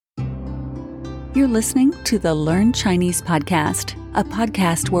You're listening to the Learn Chinese podcast, a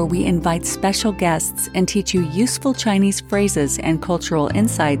podcast where we invite special guests and teach you useful Chinese phrases and cultural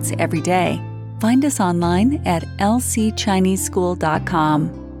insights every day. Find us online at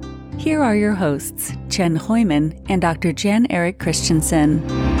lcchineseschool.com. Here are your hosts, Chen Hoyman and Dr. Jan Eric Christensen.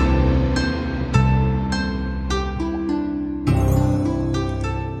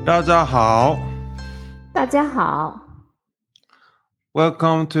 大家好。大家好。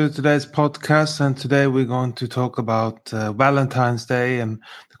 Welcome to today's podcast, and today we're going to talk about Valentine's Day, and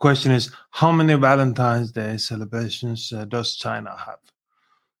the question is, how many Valentine's Day celebrations does China have?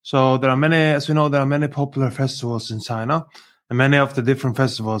 So there are many, as we know, there are many popular festivals in China, and many of the different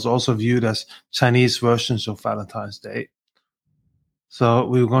festivals also viewed as Chinese versions of Valentine's Day. So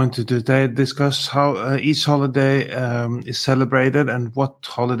we're going to today discuss how each holiday is celebrated and what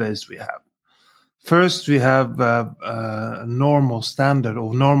holidays we have. First, we have a normal standard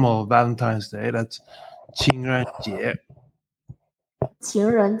or normal Valentine's Day. That's 情人节. 情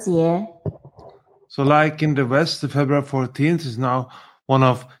人节. So like in the West, the February 14th is now one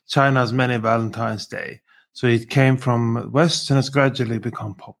of China's many Valentine's Day. So it came from West and has gradually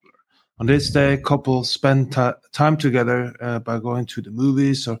become popular. On this day, couples spend time together by going to the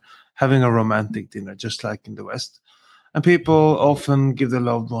movies or having a romantic dinner, just like in the West. And people often give their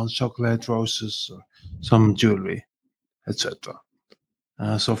loved ones chocolate, roses, or some jewelry, etc.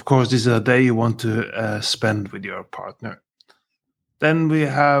 So, of course, this is a day you want to spend with your partner. Then we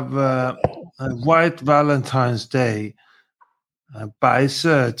have a White Valentine's Day, 白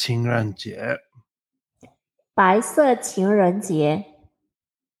色情人节. 白色情人节.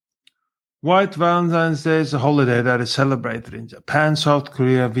 White Valentine's Day is a holiday that is celebrated in Japan, South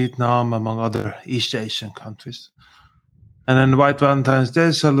Korea, Vietnam, among other East Asian countries. And then White Valentine's Day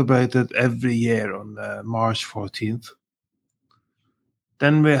is celebrated every year on March 14th.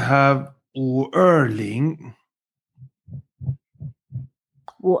 Then we have 520.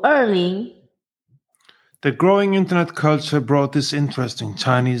 520. The growing internet culture brought this interesting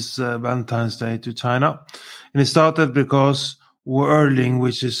Chinese Valentine's Day to China. And it started because 520,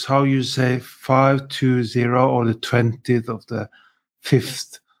 which is how you say 520 or the 20th of the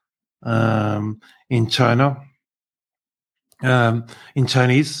 5th in China. In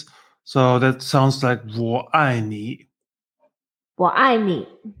Chinese, so that sounds like 我爱你. 我爱你.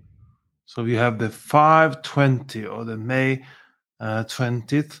 So we have the 520 or the May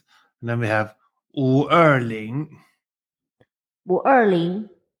 20th, and then we have 520. 520.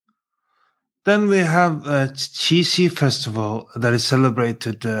 Then we have Qixi Festival that is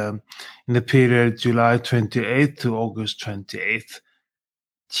celebrated in the period July 28th to August 28th.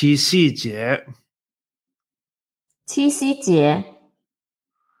 七夕节. 七夕节.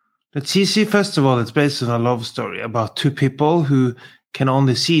 The Qixi Festival is based on a love story about two people who can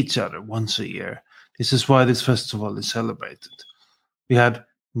only see each other once a year. This is why this festival is celebrated. We had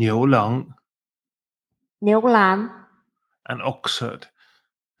牛郎 牛郎 and oxherd,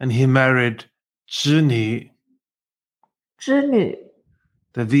 and he married 织女 织女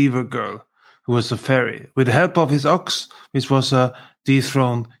the weaver girl, who was a fairy, with the help of his ox, which was a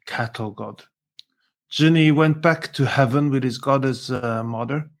dethroned cattle god. 织女 went back to heaven with his goddess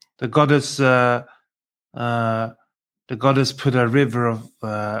mother. The goddess put a river of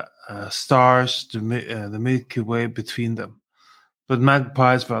stars, the Milky Way, between them. But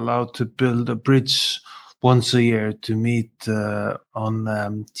magpies were allowed to build a bridge once a year to meet on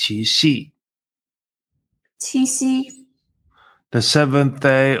Qixi. 七夕. The seventh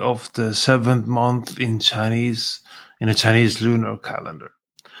day of the seventh month in the Chinese lunar calendar.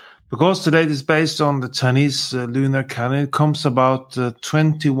 Because the date is based on the Chinese lunar calendar, it comes about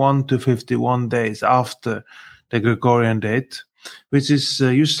 21 to 51 days after the Gregorian date, which is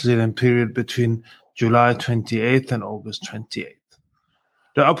usually the period between July 28th and August 28th.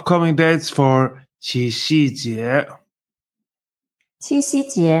 The upcoming dates for 七夕节 七夕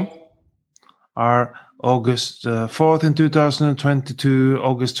节 are August 4th in 2022,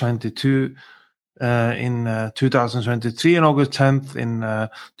 August 22 in 2023, and August 10th in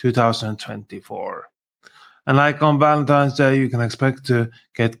 2024. And like on Valentine's Day, you can expect to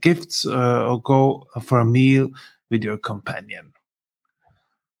get gifts or go for a meal with your companion.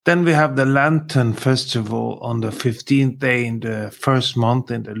 Then we have the Lantern Festival on the 15th day in the first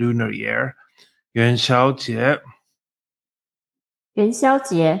month in the lunar year, 元宵节. 元宵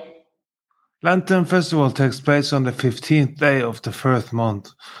节 Lantern Festival takes place on the 15th day of the first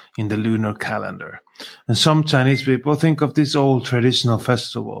month in the lunar calendar. And some Chinese people think of this old traditional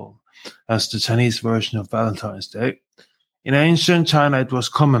festival as the Chinese version of Valentine's Day. In ancient China, it was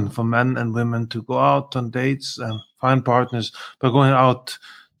common for men and women to go out on dates and find partners by going out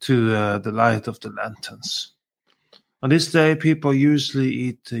to the light of the lanterns. On this day, people usually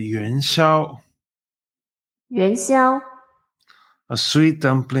eat yuan xiao, 元宵 a sweet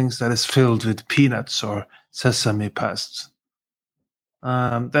dumplings that is filled with peanuts or sesame paste.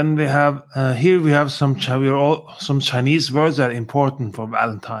 Then we have some Chinese words that are important for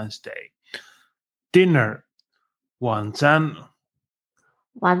Valentine's Day. Dinner, 晚餐,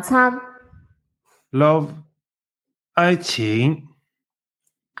 晚餐 love, 爱情,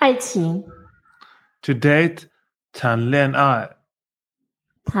 爱情 to date, 谈恋爱,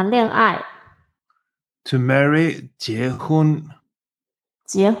 谈恋爱 to marry, 结婚,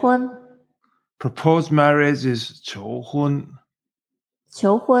 结婚 proposed marriage is 求婚,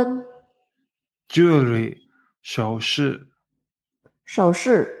 求婚 jewelry, 首饰, 首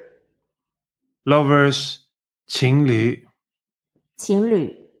饰 lovers, 情侣, 情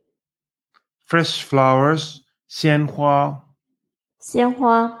侣 fresh flowers, 鲜花, 鲜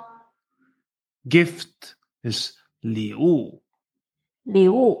花 gift is 礼物, 礼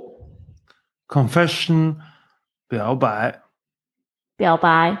物 confession, 表白, 表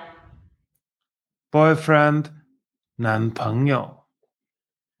白 boyfriend, 男朋友,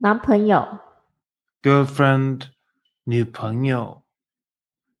 男朋友 girlfriend, 女朋友,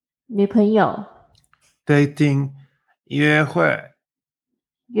 女朋友 dating, 约会,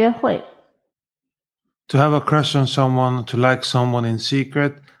 约会 to have a crush on someone, to like someone in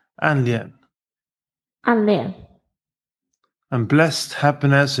secret, 暗恋, 暗恋 and blessed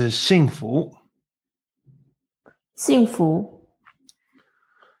happiness is 幸福. 幸福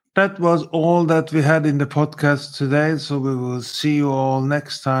That was all that we had in the podcast today, so we will see you all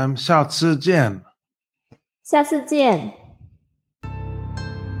next time. 下次见. 下次见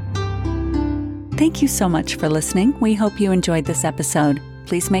Thank you so much for listening. We hope you enjoyed this episode.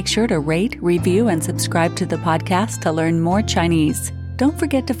 Please make sure to rate, review, and subscribe to the podcast to learn more Chinese. Don't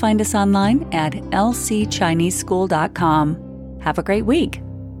forget to find us online at lcchineseschool.com. Have a great week.